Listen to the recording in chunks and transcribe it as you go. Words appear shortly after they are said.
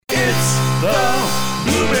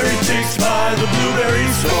Chicks by the Blueberry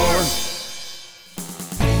Store.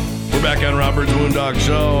 We're back on Robert's Moondog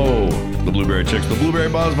Show. The Blueberry Chicks, the Blueberry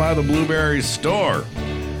Buzz by the Blueberry Store.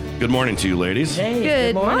 Good morning to you, ladies. Hey,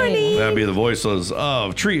 good morning. That'd be the voices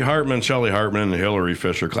of Treat Hartman, Shelley Hartman, and Hillary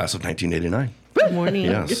Fisher, class of 1989. Good morning.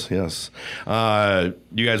 Yes. You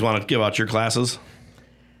guys want to give out your classes?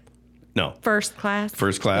 No. First class.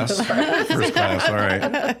 First class. First class. All right.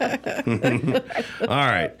 All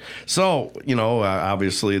right. So,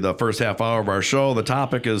 obviously the first half hour of our show, the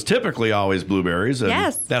topic is typically always blueberries. And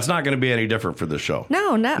yes. That's not going to be any different for this show.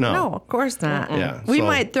 No, of course not. Yeah. We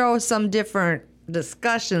might throw some different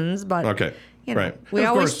discussions, but okay. Right. We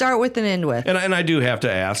always start with and end with. And I do have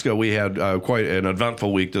to ask, we had quite an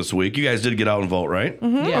eventful week this week. You guys did get out and vote, right?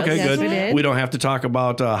 Mm-hmm. Yes. Okay, Yes, good. we did. We don't have to talk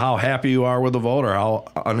about how happy you are with the vote or how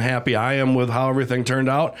unhappy I am with how everything turned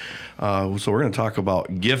out. So we're going to talk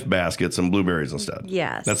about gift baskets and blueberries instead.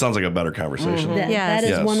 Yes. That sounds like a better conversation. That Yes. is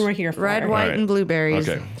Yes. one we're here for. Red, white, Right. and blueberries.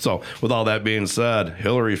 Okay. So with all that being said,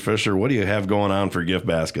 Hillary Fisher, what do you have going on for gift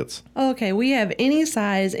baskets? Okay, we have any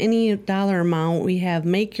size, any dollar amount. We have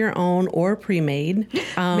make your own or pre-made. Make your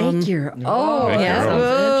own. Make your yes. own.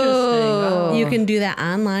 Whoa. You can do that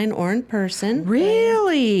online or in person.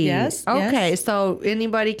 Really? Yes, Okay, yes. so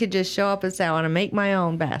anybody could just show up and say, I want to make my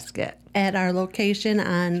own basket. At our location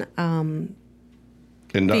on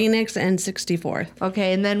And, Phoenix and 64th.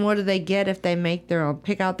 Okay, and then what do they get if they make their own,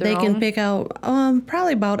 pick out their They own? can pick out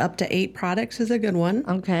probably about up to 8 products is a good one.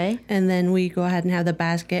 Okay. And then we go ahead and have the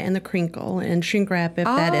basket and the crinkle and shrink wrap if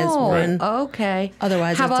that is one. Okay.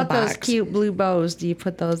 Otherwise, how it's a about those box. cute blue bows? Do you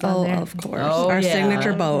put those on Oh, there? of course. Oh, Our yeah.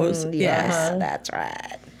 signature bows. Yes. That's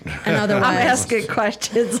right. And otherwise, I'm asking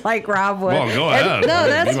questions like Rob would. well, go ahead. No,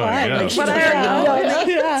 that's You might, fine. yeah. But I already know.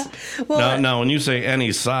 yeah. Well, Now, when you say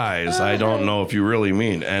any size, I don't know if you really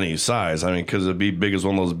mean any size. I mean, because it'd be big as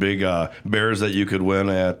one of those big bears that you could win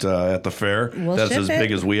at the fair. We'll That's ship as it.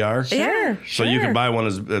 big as we are. Sure. So you could buy one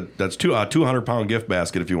that's 200-pound gift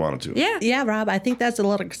basket if you wanted to. Yeah. Yeah, Rob, I think that's a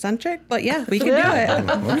little eccentric, but yeah, we can do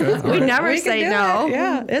it. We never We can say do no. it.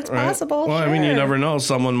 Yeah, it's Right. possible. Well, I mean, you sure. never know.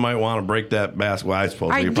 Someone might want to break that basket. Well, I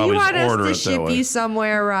suppose you Do probably you just want order us to it that ship way. you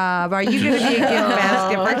somewhere, Rob? Are you going to be a gift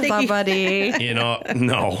basket I for think you- somebody?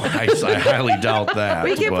 No, I highly doubt that.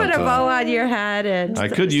 We can but, put a bow on your head and I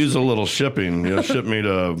could use a little shipping. Ship me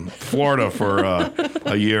to Florida for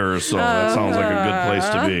a year or so. That sounds like a good place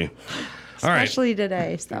to be. All right. especially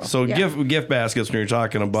today. So yeah. gift baskets when you're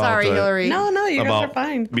talking about Sorry, Hillary. No, you guys about are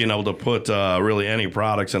fine. being able to put really any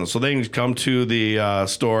products in it. So they can come to the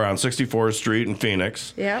store on 64th Street in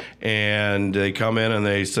Phoenix. Yep. And they come in and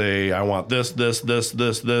they say, I want this, and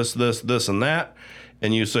that.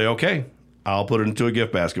 And you say, okay, I'll put it into a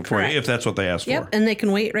gift basket for Correct. you if that's what they ask Yep, for. and they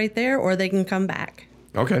can wait right there or they can come back.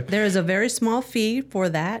 Okay. There is a very small fee for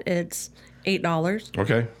that. It's $8,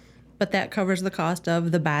 Okay. but that covers the cost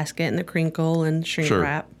of the basket and the crinkle and shrink Sure.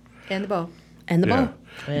 wrap And the bow. and the Yeah. bow.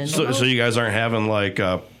 And So you guys aren't having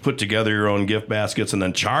put together your own gift baskets and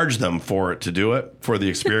then charge them for it to do it for the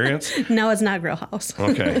experience? No, it's not Grill House.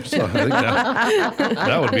 Okay, so I think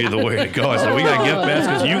that would be the way to go. I said, we got gift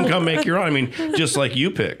baskets. You can come make your own. I mean, just like you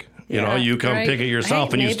pick. You come right. pick it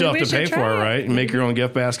yourself, Hey, and you maybe still have we to pay should for it, try it. right? And make your own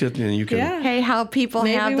gift basket, and you can. Yeah. Hey, how people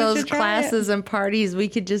Maybe have we those should try classes and parties. We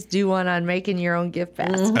could just do one on making your own gift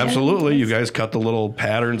basket. Absolutely, you guys cut the little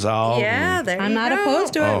patterns out. Yeah, and- there I'm you not go.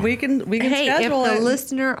 opposed to it. Oh. We can Hey, if schedule the it.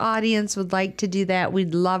 listener audience would like to do that,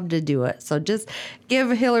 we'd love to do it. So just give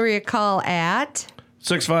Hillary a call at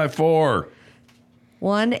 654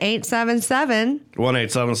 1-877.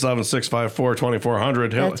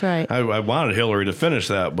 1-877-654-2400. That's right. I wanted Hillary to finish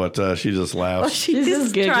that, but she just laughed. She's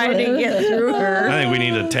just just trying to get through her. I think we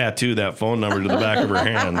need to tattoo that phone number to the back of her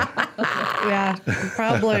hand. Yeah,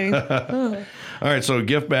 probably. All right, so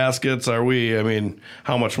gift baskets,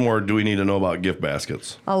 how much more do we need to know about gift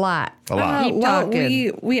baskets? A lot. A lot. Keep Well,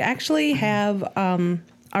 talking. we actually have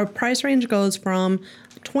our price range goes from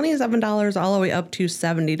 $27 all the way up to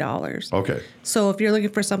 $70. Okay. So if you're looking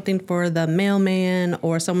for something for the mailman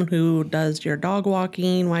or someone who does your dog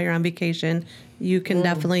walking while you're on vacation, you can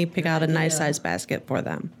definitely pick out a nice size basket for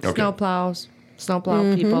them. Okay.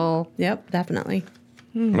 Snowplow people. Yep, definitely.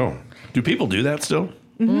 No. Do people do that still?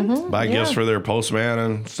 Mm-hmm. Buy gifts for their postman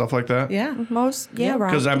and stuff like that? Yeah. Right.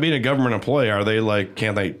 Because I'm being a government employee, are they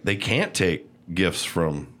they can't take gifts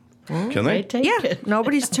from, can they? They take Yeah, it.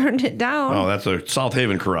 nobody's turned it down. Oh, that's a South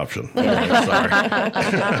Haven corruption. Sorry.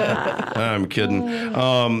 I'm kidding.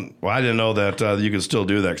 Well, I didn't know that you could still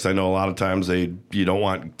do that because I know a lot of times you don't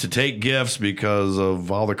want to take gifts because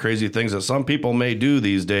of all the crazy things that some people may do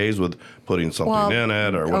these days with putting something in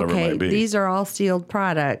it or whatever it might be. These are all sealed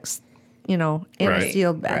products. in Right. a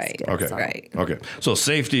sealed basket. Okay. So. Right. Okay. So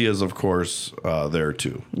safety is, of course, there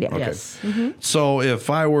too. Yeah. Okay. Yes. So if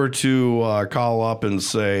I were to call up and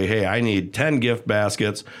say, hey, I need 10 gift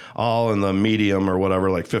baskets, all in the medium or whatever,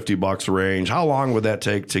 like $50 range, how long would that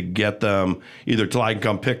take to get them either till I can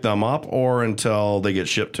come pick them up or until they get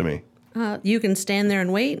shipped to me? You can stand there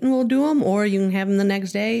and wait, and we'll do them, or you can have them the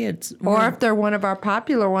next day. Or if they're one of our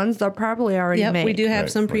popular ones, they're probably already Yep, made. we do have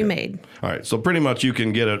Right, some okay. pre-made. All right. So pretty much you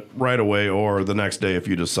can get it right away or the next day if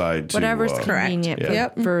you decide to. Whatever's Correct. convenient for,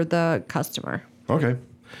 Yep. for the customer. Okay.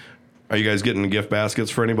 Are you guys getting gift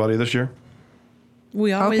baskets for anybody this year?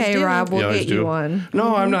 We always Okay, do. Rob, we'll always get you do? one.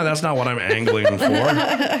 No, I'm not. That's not what I'm angling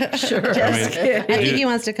for. Sure. I think he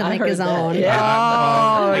wants to come I make heard his that, own.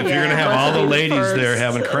 yeah. If you're going to have all the Let's be ladies first. there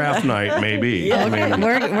having craft night, maybe. I mean,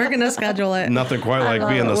 We're gonna schedule it. nothing quite like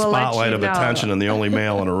being the We'll let spotlight you of know. attention and the only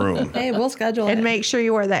male in a room. Hey, we'll schedule it. And make sure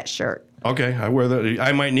you wear that shirt. Okay, I wear that.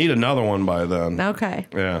 I might need another one by then. Okay.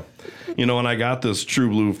 Yeah. When I got this True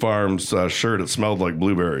Blue Farms shirt, it smelled like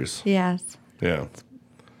blueberries. Yes. Yeah.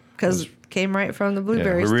 Because came right from the Yeah.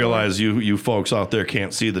 blueberry I store. realize you folks out there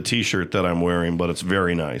can't see the T-shirt that I'm wearing, but it's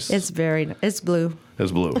very nice. It's blue.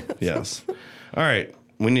 It's blue. Yes. All right.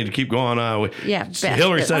 We need to keep going on. Yeah,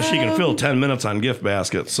 Hillary basket. says she can fill 10 minutes on gift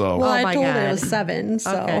baskets. So well, Oh I my told her God. it was 7.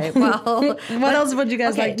 So Okay. Well, what else would you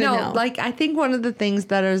guys like to know? I think one of the things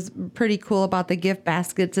that is pretty cool about the gift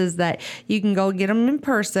baskets is that you can go get them in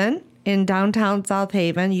person in downtown South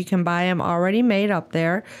Haven. You can buy them already made up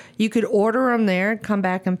there. You could order them there, come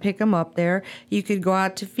back and pick them up there. You could go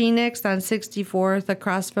out to Phoenix on 64th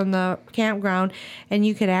across from the campground, and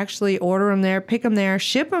you could actually order them there, pick them there,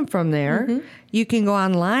 ship them from there. You can go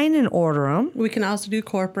online and order them. we can also do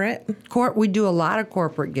corporate. We do a lot of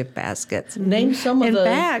corporate gift baskets. Name some of In the.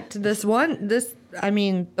 fact, the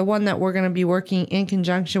one that we're going to be working in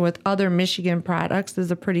conjunction with other Michigan products is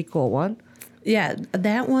a pretty cool one. Yeah,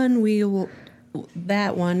 that one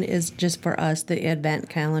is just for us, the advent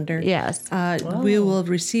calendar. Yes. We will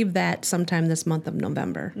receive that sometime this month of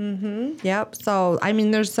November. Yep. So,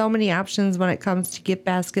 there's so many options when it comes to gift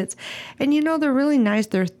baskets. And, they're really nice.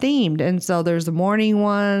 They're themed. And so there's morning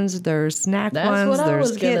ones, there's snack That's ones, what I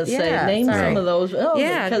there's was going to say. Yeah, Name sorry. some of those. Oh,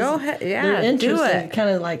 Yeah, because go ahead. Yeah, they're do interesting. it. Kind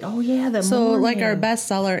of like, oh, yeah, the So, morning. like our best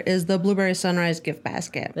seller is the Blueberry Sunrise gift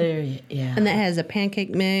basket. Yeah. And that has a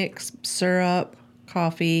pancake mix, syrup,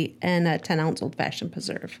 coffee, and a 10-ounce old-fashioned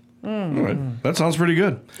preserve. all right. That sounds pretty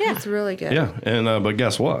good. It's really good. Yeah. And but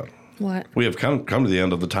guess what? What? We have come to the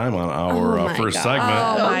end of the time on our Oh my first God. segment.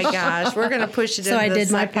 Oh my gosh, we're gonna push it. So into I the did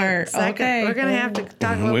my second- part. Second. Okay. We're gonna have to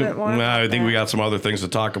talk a little bit more. I think we about got some other things to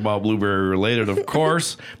talk about, blueberry related, of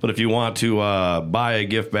course. But if you want to buy a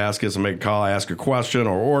gift basket and make a call, ask a question,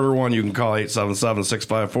 or order one, you can call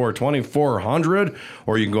 877-654-2400,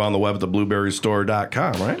 or you can go on the web at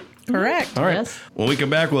theblueberrystore.com, right? Correct. All right. Yes. When we come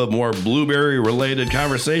back, we'll have more blueberry related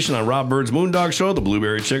conversation on Rob Bird's Moondog Show, The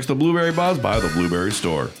Blueberry Chicks, The Blueberry Buzz by The Blueberry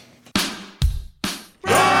Store.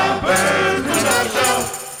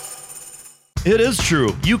 It is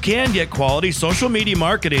true. You can get quality social media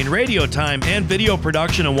marketing, radio time, and video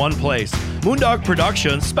production in one place. Moondog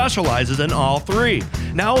Productions specializes in all three.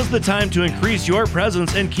 Now is the time to increase your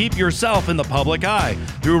presence and keep yourself in the public eye.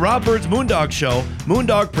 Through Rob Bird's Moondog Show,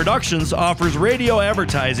 Moondog Productions offers radio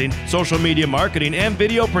advertising, social media marketing, and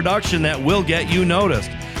video production that will get you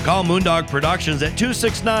noticed. Call Moondog Productions at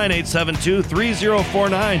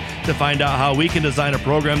 269-872-3049 to find out how we can design a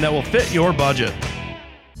program that will fit your budget.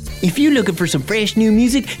 If you're looking for some fresh new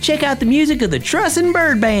music, check out the music of the Trussin'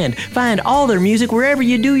 Bird Band. Find all their music wherever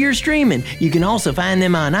you do your streaming. You can also find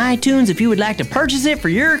them on iTunes if you would like to purchase it for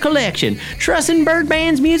your collection. Trussin' Bird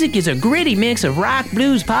Band's music is a gritty mix of rock,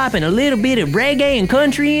 blues, pop, and a little bit of reggae and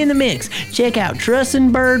country in the mix. Check out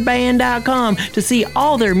Trussin'BirdBand.com to see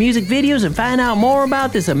all their music videos and find out more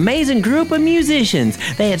about this amazing group of musicians.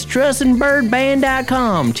 That's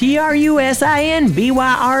Trussin'BirdBand.com.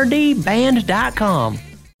 TRUSINBYRD Band.com.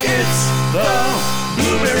 It's the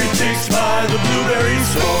Blueberry Chicks by the Blueberry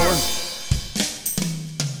Store.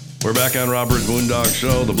 We're back on Robert's Moondog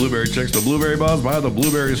Show, The Blueberry Chicks, The Blueberry Buzz by the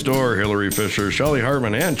Blueberry Store. Hillary Fisher, Shelly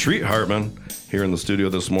Hartman, and Treat Hartman here in the studio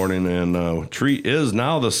this morning. And Treat is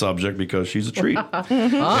now the subject because she's a treat. She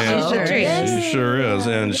sure is.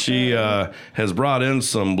 And she has brought in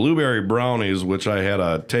some blueberry brownies, which I had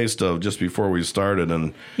a taste of just before we started,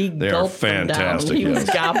 and He they are gulped them down. fantastic. He was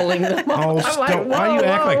Yes. gobbling them up. Oh, why do you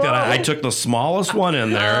act like that? I took the smallest one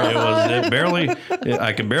in there.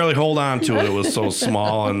 I could barely hold on to it. It was so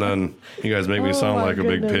small, and then you guys make me sound my like a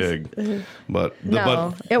big goodness. pig. But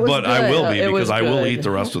No, it was I will be It was because I will good. eat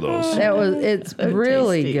the rest of those. It's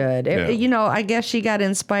really tasty. good. Yeah. You know, I guess she got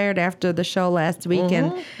inspired after the show last week,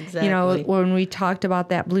 and you know, exactly. when we talked about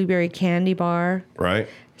that blueberry candy bar. Right?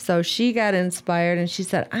 So she got inspired, and she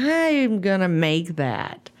said, "I'm gonna make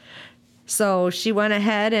that." So she went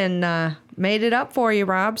ahead and made it up for you,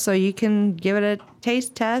 Rob, so you can give it a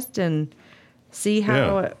taste test and see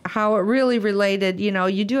how it really related. You know,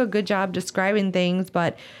 you do a good job describing things,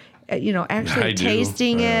 but you know, actually I do.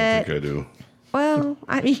 tasting I it. think I do. Well,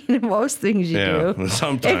 I mean, most things you Yeah, do.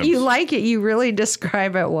 sometimes. If you like it, you really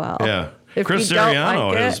describe it well. Yeah. If Chris you don't Siriano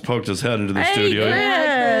like has it- poked his head into the Hey, studio.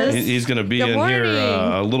 Chris. He's going to be Good in here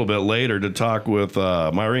morning. a little bit later to talk with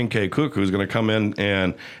Maureen K. Cook, who's going to come in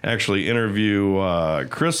and actually interview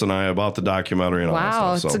Chris and I about the documentary and all Wow,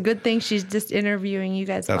 that it's stuff. So a good thing she's just interviewing you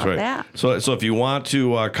guys that's about right. that. So if you want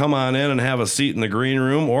to come on in and have a seat in the green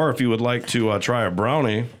room, or if you would like to try a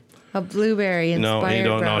brownie, A blueberry inspired no, he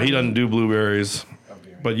don't. No, brownie. he doesn't do blueberries.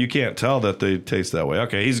 But you can't tell that they taste that way.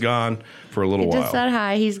 Okay, he's gone for a little He while. just said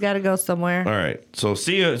hi. He's got to go somewhere. All right. So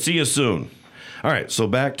see you soon. All right. So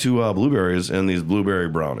back to blueberries and these blueberry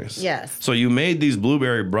brownies. Yes. So you made these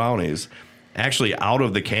blueberry brownies actually out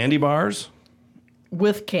of the candy bars?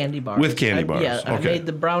 With candy bars. With candy bars, Yeah, I okay. made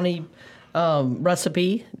the brownie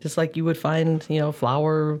recipe just like you would find,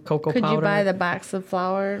 flour, cocoa Could powder. you buy the box of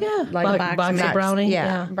flour? Yeah, like box of brownie, Yeah,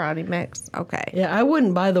 yeah. brownie mix. Okay. Yeah, I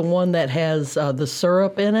wouldn't buy the one that has the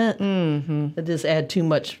syrup in it. Mm-hmm. It just add too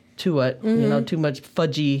much to it. Too much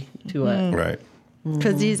fudgy to it. Right.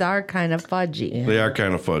 Because these are kind of fudgy. They are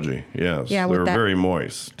kind of fudgy. Yes. Yeah, with They're that- very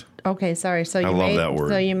moist. Okay, sorry. So you love made, that word.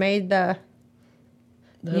 So you made the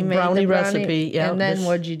Brownie recipe. Yeah, and then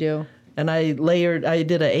what'd you do? And I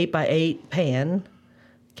did a 8x8 pan,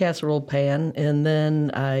 casserole pan, and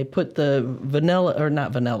then I put the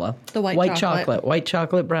The white chocolate. white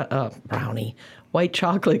chocolate brownie, white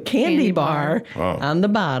chocolate candy bar on the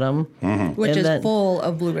bottom, Which and is then- full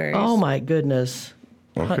of blueberries. Oh my goodness.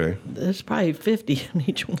 Okay. There's probably 50 in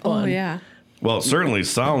each one. Oh, yeah. Well, it certainly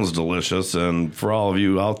sounds delicious. And for all of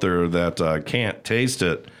you out there that can't taste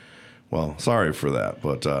it, well, sorry for that.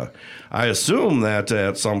 But I assume that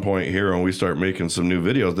at some point here when we start making some new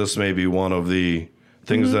videos, this may be one of the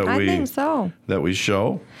things I think so. that we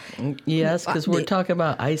show. Yes, because we're talking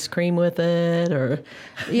about ice cream with it, or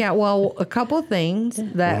Yeah, well, a couple things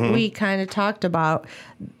that Mm-hmm. we kind of talked about.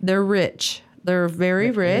 They're rich. They're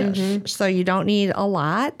very rich, so you don't need a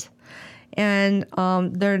lot. And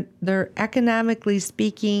they're economically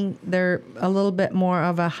speaking, they're a little bit more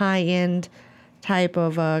of a high end type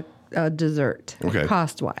of a dessert, Okay.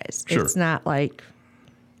 cost wise. Sure. It's not like,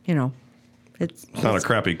 it's It's not a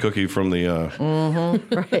crappy cookie from the right.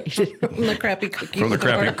 From the crappy cookie. from the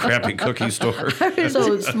crappy cookie store.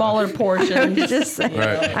 so it's smaller portions. Just saying.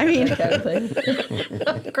 Right. I mean, kind of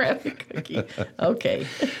thing. Crappy cookie. Okay.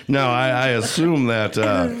 No, I assume that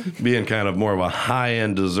being kind of more of a high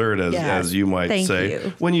end dessert, Yes. as you might Thank say,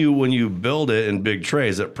 you. when you build it in big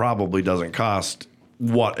trays, it probably doesn't cost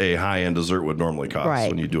what a high end dessert would normally cost Right.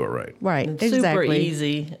 when you do it right. right, Super exactly.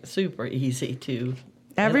 easy to.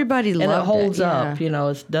 Everybody and loved it holds it, up. yeah.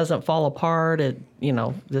 It doesn't fall apart.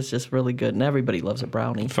 It's just really good, and everybody loves a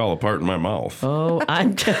brownie. Fell apart in my mouth. Oh,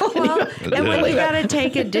 I'm telling you. Well, and when did. you got to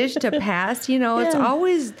take a dish to pass, it's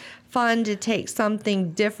always fun to take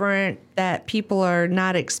something different that people are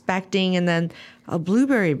not expecting, and then a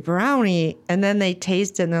blueberry brownie, and then they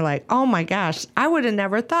taste it and they're like, oh my gosh, I would have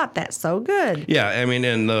never thought that's so good. Yeah, I mean,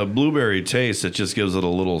 and the blueberry taste, it just gives it a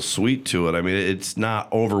little sweet to it. I mean, it's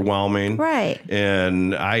not overwhelming. Right.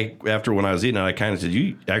 And after when I was eating it, I kind of said,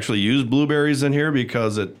 you actually use blueberries in here?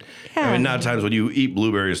 Because I Yeah. mean, not times when you eat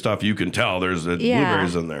blueberry stuff, you can tell there's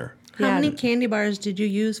blueberries in there. How Yeah. many candy bars did you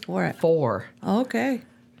use for it? 4. Okay.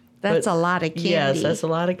 That's But- a lot of candy. Yes, that's a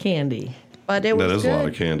lot of candy. but it was That is good. a lot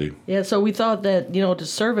of candy. Yeah, so we thought that, to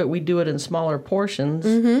serve it, we do it in smaller portions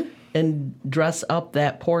and dress up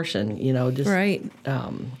that portion, just Right.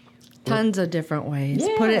 Tons of different ways.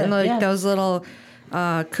 Yeah, Put it in yeah. those little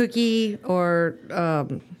cookie or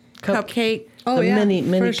cupcake. Oh, the yeah, mini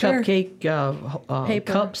for sure. cupcake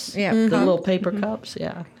Paper. cups. Yeah, The cup. little paper cups,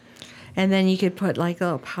 yeah. And then you could put like a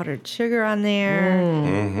little powdered sugar on there.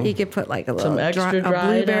 You could put like a little Some extra a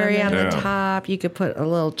dried blueberry on on there. the Yeah. top. You could put a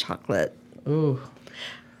little chocolate. Ooh,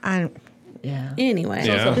 On, yeah. Anyway.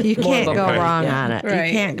 Yeah. you More can't of a go party, wrong yeah. on it. Right.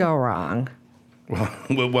 You can't go wrong.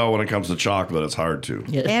 Well, when it comes to chocolate, it's hard to.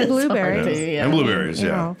 Yeah, And it's blueberries. hard to, yeah. And blueberries, You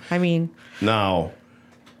yeah. know, I mean, Now,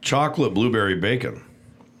 chocolate blueberry bacon.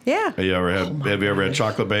 yeah. Have you ever had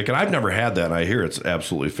chocolate bacon? I've never had that. And I hear it's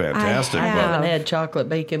absolutely fantastic. I I but haven't had chocolate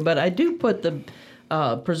bacon, but I do put the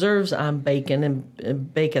preserves on bacon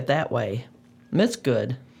and bake it that way. And it's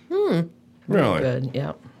good. Really? Good.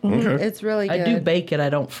 Yep. Okay. It's really good. I do bake it. I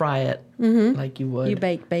don't fry it like you would. You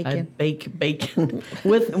bake bacon. I bake bacon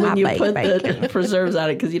with when I you bake put bacon. the preserves on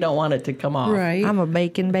it because you don't want it to come off. Right. I'm a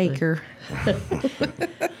bacon baker.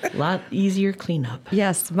 A lot easier cleanup.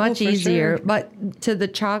 Yes, much for easier. sure. But to the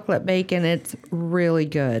chocolate bacon, it's really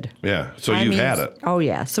good. Yeah. So I you've mean, had it. Oh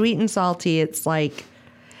yeah, sweet and salty. It's like,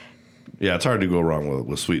 Yeah, it's hard to go wrong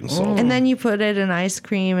with sweet and salt. and then you put it in ice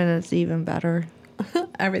cream, and it's even better.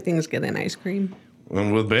 Everything's good in ice cream.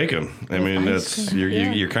 And with bacon, I mean, it's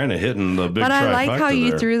you're kind of hitting the big. But I like how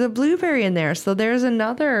you there. threw the blueberry in there. So there's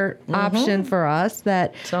another option for us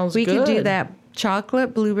that Sounds we could do good. that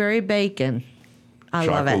chocolate blueberry bacon. I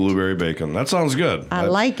love chocolate it. blueberry bacon. That sounds good. I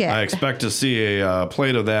like it. I expect to see a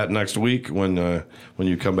plate of that next week when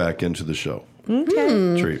you come back into the show.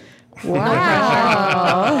 Okay. Treat.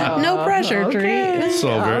 Wow. No pressure, treat.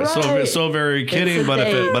 So very kidding. But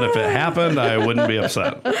if it happened, I wouldn't be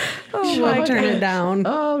upset. Why turn it down?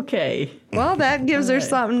 Okay. Well, that gives her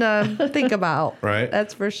something to think about. Right.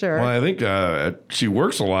 That's for sure. Well, I think she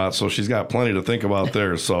works a lot, so she's got plenty to think about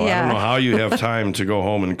there. So I Yeah. don't know how you have time to go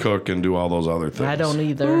home and cook and do all those other things. I don't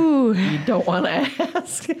either. Ooh. You don't want to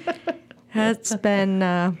ask. That's been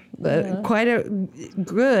quite a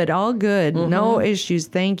good, all good. No issues.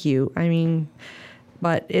 Thank you. I mean,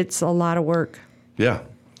 but it's a lot of work. Yeah.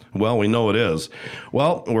 Well, we know it is.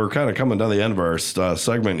 Well, we're kind of coming down the end of our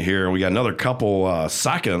segment here. We got another couple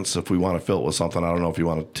seconds if we want to fill it with something. I don't know if you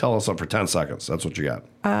want to tell us something for 10 seconds. That's what you got.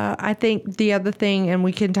 I think the other thing, and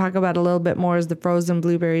we can talk about a little bit more, is the frozen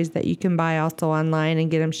blueberries that you can buy also online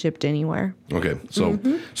and get them shipped anywhere. Okay. So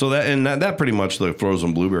that pretty much the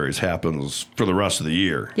frozen blueberries happens for the rest of the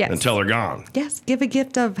year Yes. until they're gone. Yes, give a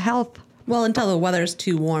gift of health. Well, until the weather's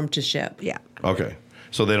too warm to ship. Yeah. Okay.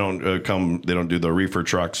 So they don't they don't do the reefer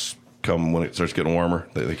trucks come when it starts getting warmer.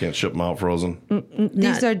 They can't ship them out frozen.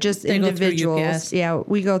 These are just they go through individuals. UPS. Yeah,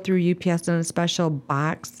 we go through UPS in a special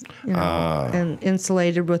box, and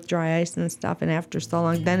insulated with dry ice and stuff. And after so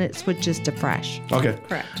long, then it switches to fresh. Okay.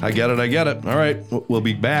 Correct. I get it. All right. We'll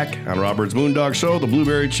be back on Robert's Moondog Show, the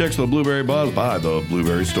Blueberry Chicks, the Blueberry Buzz by the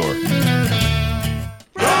Blueberry Store.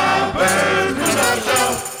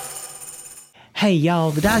 Hey y'all,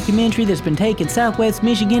 the documentary that's been taking Southwest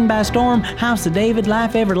Michigan by storm, House of David,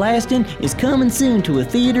 Life Everlasting, is coming soon to a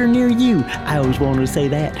theater near you. I always wanted to say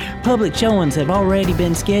that. Public showings have already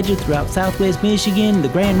been scheduled throughout Southwest Michigan, the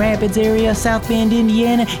Grand Rapids area, South Bend,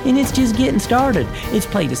 Indiana, and it's just getting started. It's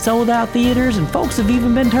played at sold-out theaters and folks have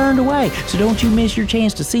even been turned away, so don't you miss your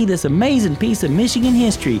chance to see this amazing piece of Michigan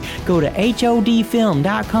history. Go to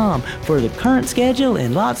HODfilm.com for the current schedule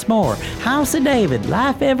and lots more. House of David,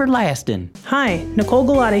 Life Everlasting. Hi, Nicole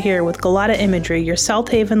Galata here with Galata Imagery, your South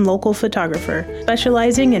Haven local photographer.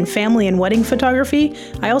 Specializing in family and wedding photography,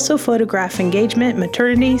 I also photograph engagement,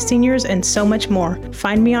 maternity, seniors, and so much more.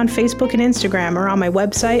 Find me on Facebook and Instagram or on my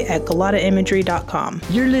website at galataimagery.com.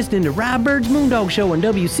 You're listening to Rob Bird's Moondog Show on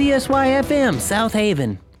WCSY FM, South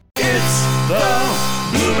Haven. It's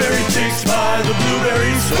the Blueberry Chicks by the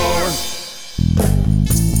Blueberry Store.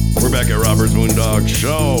 We're back at Robert's Moondog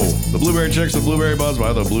Show, the Blueberry Chicks, the Blueberry Buzz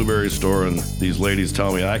by the Blueberry Store, and these ladies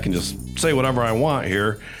tell me I can just say whatever I want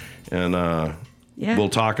here, and we'll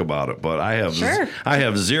talk about it. But I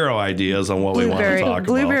have zero ideas on what we want to talk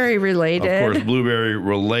Blueberry about. related. Of course, blueberry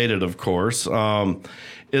related, of course.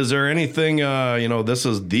 Is there anything, this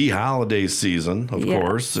is the holiday season, of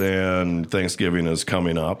course, and Thanksgiving is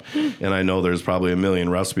coming up. And I know there's probably a million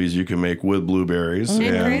recipes you can make with blueberries. And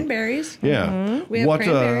cranberries. Yeah. We have What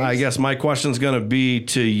cranberries. I guess my question's going to be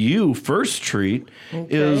to you first, Treat,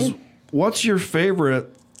 is what's your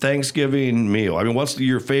favorite Thanksgiving meal? I mean, what's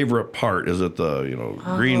your favorite part? Is it the,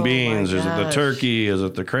 green beans? Is it the gosh. turkey? Is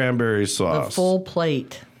it the cranberry The sauce? full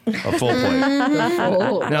plate. A full plate.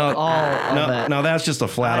 Full, Now, all of it. now that's just a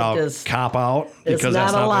flat out just- cop out. It's not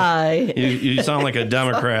that's a lie. You sound like a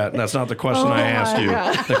Democrat. And that's not the question I asked you.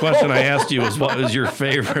 The question I asked you was what is your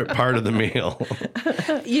favorite part of the meal?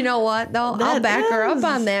 You know what, though? I'll back her up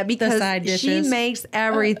on that because side she dishes. makes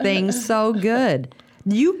everything so good.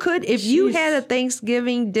 You could, if you had a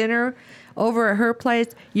Thanksgiving dinner over at her place,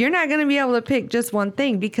 you're not going to be able to pick just one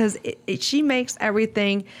thing because she makes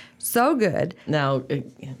everything so good. Now,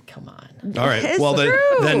 come on. All right. It's Well, the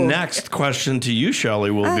true. next question to you, Shelley,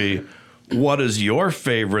 will be what is your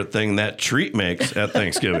favorite thing that Treat makes at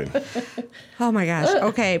Thanksgiving? Oh my gosh.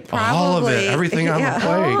 Okay, probably All of it, everything on the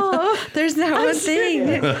plate. Oh, there's that one thing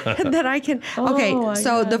that I can. Okay, my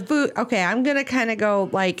so the food. Okay, I'm gonna kind of go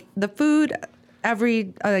like the food.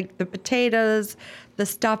 every like the potatoes, the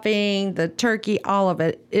stuffing, the turkey, all of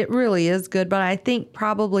it. It really is good. But I think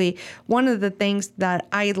probably one of the things that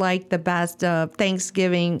I like the best of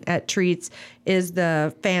Thanksgiving at Treats is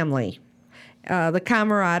the family. The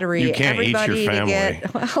camaraderie. You can't eat everybody your family. To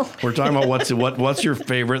get, well, We're talking about what's your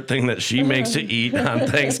favorite thing that she makes to eat on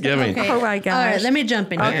Thanksgiving. Okay. Oh my gosh. All right, let me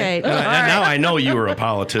jump in here. Okay. And now I know you were a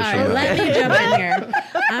politician. All right, let me jump in here.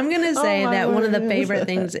 I'm going to say my that one of the word. favorite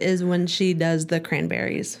things is when she does the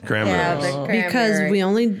cranberries. Cranberries. Because we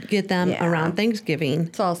only get them Yeah. around Thanksgiving.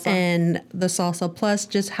 Salsa. And the salsa, plus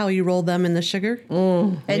just how you roll them in the sugar.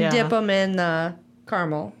 and Yeah. dip them in the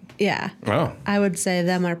caramel. Yeah. Oh. I would say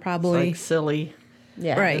them are probably, Like silly.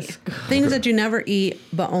 Yeah. right, things that you never eat,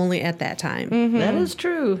 but only at that time. That is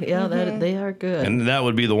true. Yeah, that they are good. And that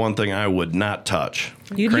would be the one thing I would not touch.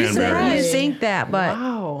 You do say I Cranberries. didn't think that, but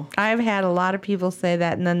Wow. I've had a lot of people say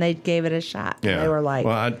that, and then they gave it a shot. Yeah. They were like,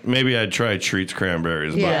 well, maybe I'd try Treats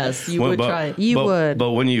cranberries. But, Yes, you would try it. You but- would.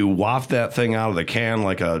 But when you waft that thing out of the can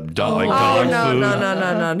like a dog, like "Oh dog no, food, no, no,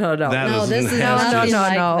 no, no, no, that No, is this is nasty. no, nothing no,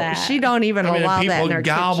 like no. that. She don't even I mean, allow if that in people her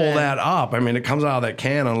gobble kitchen. that up. I mean, it comes out of that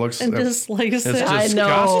can and looks And just slice it's it. I disgusting.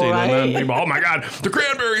 know, And then right? people, oh my God, the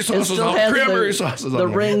cranberry It sauce is still on. has Cranberry sauce is the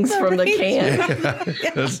on. rings from the can.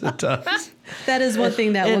 Yes, it does. That is one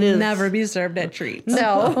thing that It will is. never be served at Treats.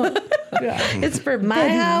 No, it's for My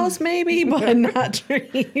house, maybe, but not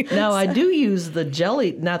Treats. Now I do use the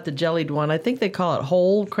jellied, not the jellied one. I think they call it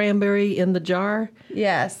whole cranberry in the jar,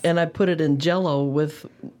 Yes. and I put it in Jello with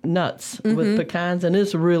nuts, with pecans, and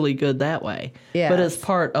it's really good that way. Yes. But it's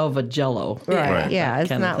part of a Jello. Right. Yeah, it's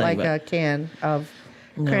Kind of not thing, like but- a can of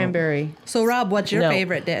cranberry. So, Rob, what's your No.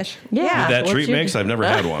 favorite dish? Yeah, That what's treat your- makes, I've never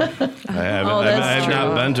had one. I haven't. Oh, that's I've not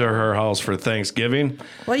true. been to her house for Thanksgiving,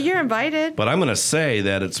 Well, you're invited. but I'm going to say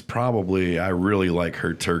that it's probably, I really like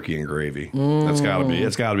her turkey and gravy. It's got to be.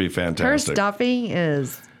 It's got to be Her fantastic. stuffing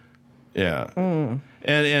is. Yeah.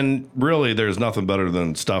 And really, there's nothing better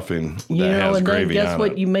than stuffing that You know, has and then gravy guess on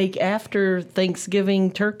what it. you make after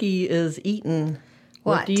Thanksgiving turkey is eaten?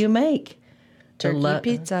 What? do you make? The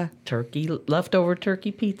Turkey pizza. Leftover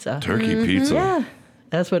turkey pizza. Turkey pizza. Yeah,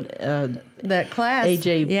 that's what That class.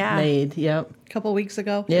 AJ yeah. made. Yep. A couple weeks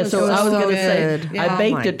ago. Yeah, It so I was so going to say, good. I Yeah. Oh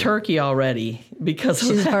baked my a turkey already because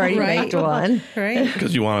She's already Right. baked one. Right?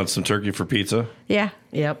 Because you wanted some turkey for pizza. Yeah.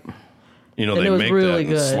 Yep. You know, And they it was make really that in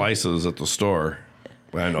good. slices at the store.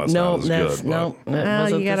 I know it's No, not as that's good. no, but that Well,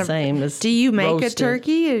 wasn't you gotta, the same. It's do you make roasted. a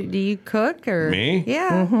turkey? Or do you cook or Me?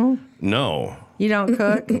 Yeah. No. You don't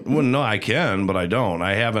cook? Well, no, I can, but I don't.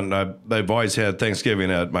 I haven't. I've always had Thanksgiving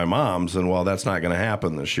at my mom's, and well, that's not going to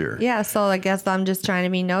happen this year. Yeah, so I guess I'm just trying to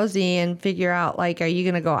be nosy and figure out, like, are you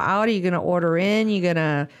going to go out? Are you going to order in? You going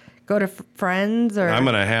to go to friends? Or I'm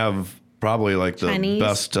going to have probably like the Chinese?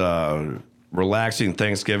 best relaxing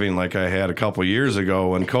Thanksgiving like I had a couple years ago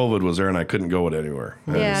when COVID was there and I couldn't go it anywhere.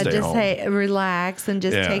 I had to Yeah, stay just home. relax and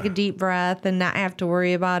just Yeah. take a deep breath and not have to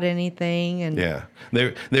worry about anything. And Yeah,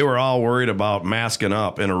 they were all worried about masking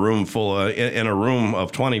up in a room full of, in a room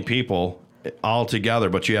of 20 people all together,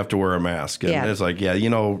 but you have to wear a mask. And Yeah. it's like, yeah, you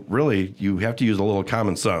know, really, you have to use a little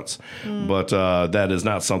common sense. But that is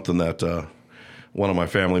not something that one of my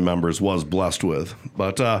family members was blessed with.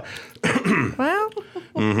 But well,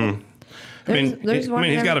 there's one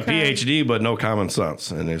he's got a every kind. PhD, but no common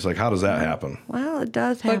sense. And he's like, how does that happen? Well, it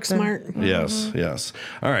does happen. Book smart. Yes, yes.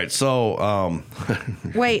 All right, so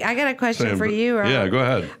Wait, I got a question for you. Rob. yeah, go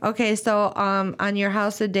ahead. Okay, so on your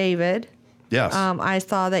House of David, Yes, I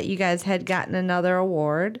saw that you guys had gotten another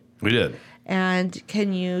award. we did. And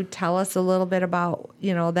can you tell us a little bit about,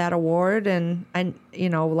 that award and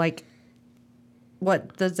like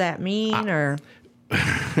what does that mean or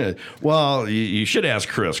Well, you should ask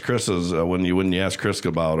Chris. Chris is when you ask Chris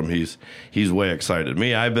about him, he's way excited.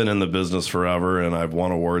 Me, I've been in the business forever and I've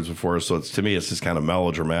won awards before, so to me it's just kind of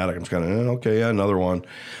melodramatic. I'm just kind of okay, yeah, another one.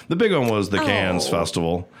 The big one was the Cannes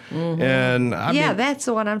Festival, and I mean, that's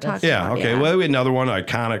the one I'm talking yeah, about. okay. Well, we had another one,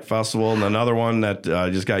 Iconic Festival, and another one that I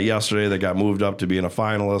just got yesterday that got moved up to being a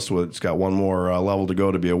finalist. It's got one more level to go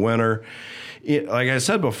to be a winner. Like I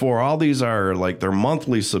said before, all these are like they're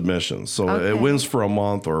monthly submissions. So Okay. it wins for a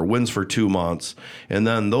month or wins for 2 months. And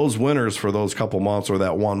then those winners for those couple months or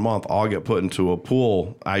that 1 month all get put into a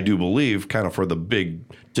pool, I do believe, kind of for the big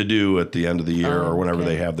to do at the end of the year or whenever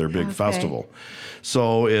they have their big festival.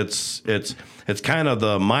 So it's kind of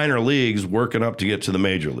the minor leagues working up to get to the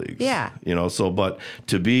major leagues. Yeah. But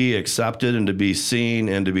to be accepted and to be seen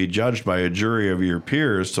and to be judged by a jury of your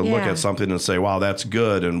peers to look Yeah. at something and say, wow, that's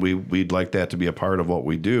good, and we'd like that to be a part of what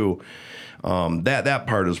we do. That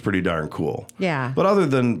part is pretty darn cool. Yeah. But other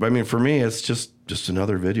than, for me, it's just just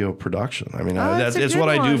another video production. I mean, that's a it's good what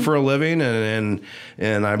I do one. for a living, and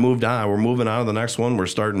I moved on. We're moving on to the next one. We're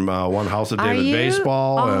starting One House of David you?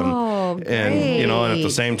 baseball, Oh, and you know, and at the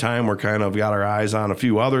great. same time, we're kind of got our eyes on a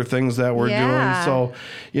few other things that we're Yeah. doing. So,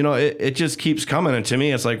 you know, it just keeps coming. And to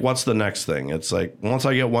me, it's like, what's the next thing? It's like once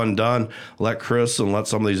I get one done, let Chris and let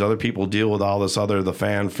some of these other people deal with all this the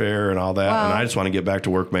fanfare and all that. And I just want to get back to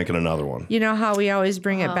work making another one. You know how we always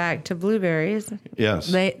bring it back to blueberries? Yes,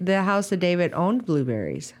 The House of David owned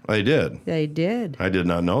blueberries. they did. They did. I did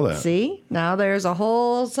not know that. See? Now there's a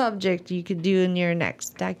whole subject you could do in your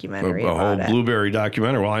next documentary A whole about it. blueberry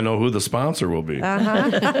documentary. Well, I know who the sponsor will be.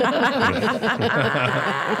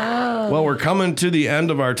 Well, we're coming to the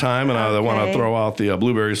end of our time, and I want to Okay. throw out the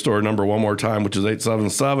Blueberry Store number one more time, which is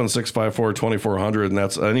 877-654-2400, and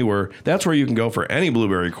that's anywhere. That's where you can go for any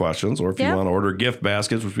blueberry questions, or if you Yep. want to order gift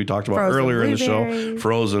baskets, which we talked about Frozen earlier in the show, blueberries.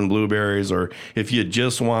 frozen blueberries, or if you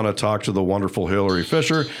just want to talk to the wonderful Hillary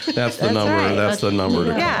Fisher, that's the number. right. That's the number to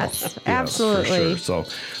call. Yes, For absolutely. sure. So,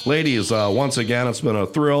 ladies, once again, it's been a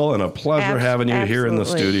thrill and a pleasure having you here in the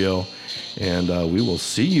Absolutely. studio. And we will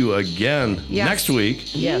see you again Yes. next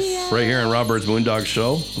week. Yes. Right here on Rob Bird's Moondog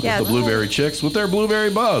Show with Yes. the Blueberry Chicks with their Blueberry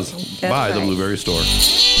Buzz by the right. Blueberry Store.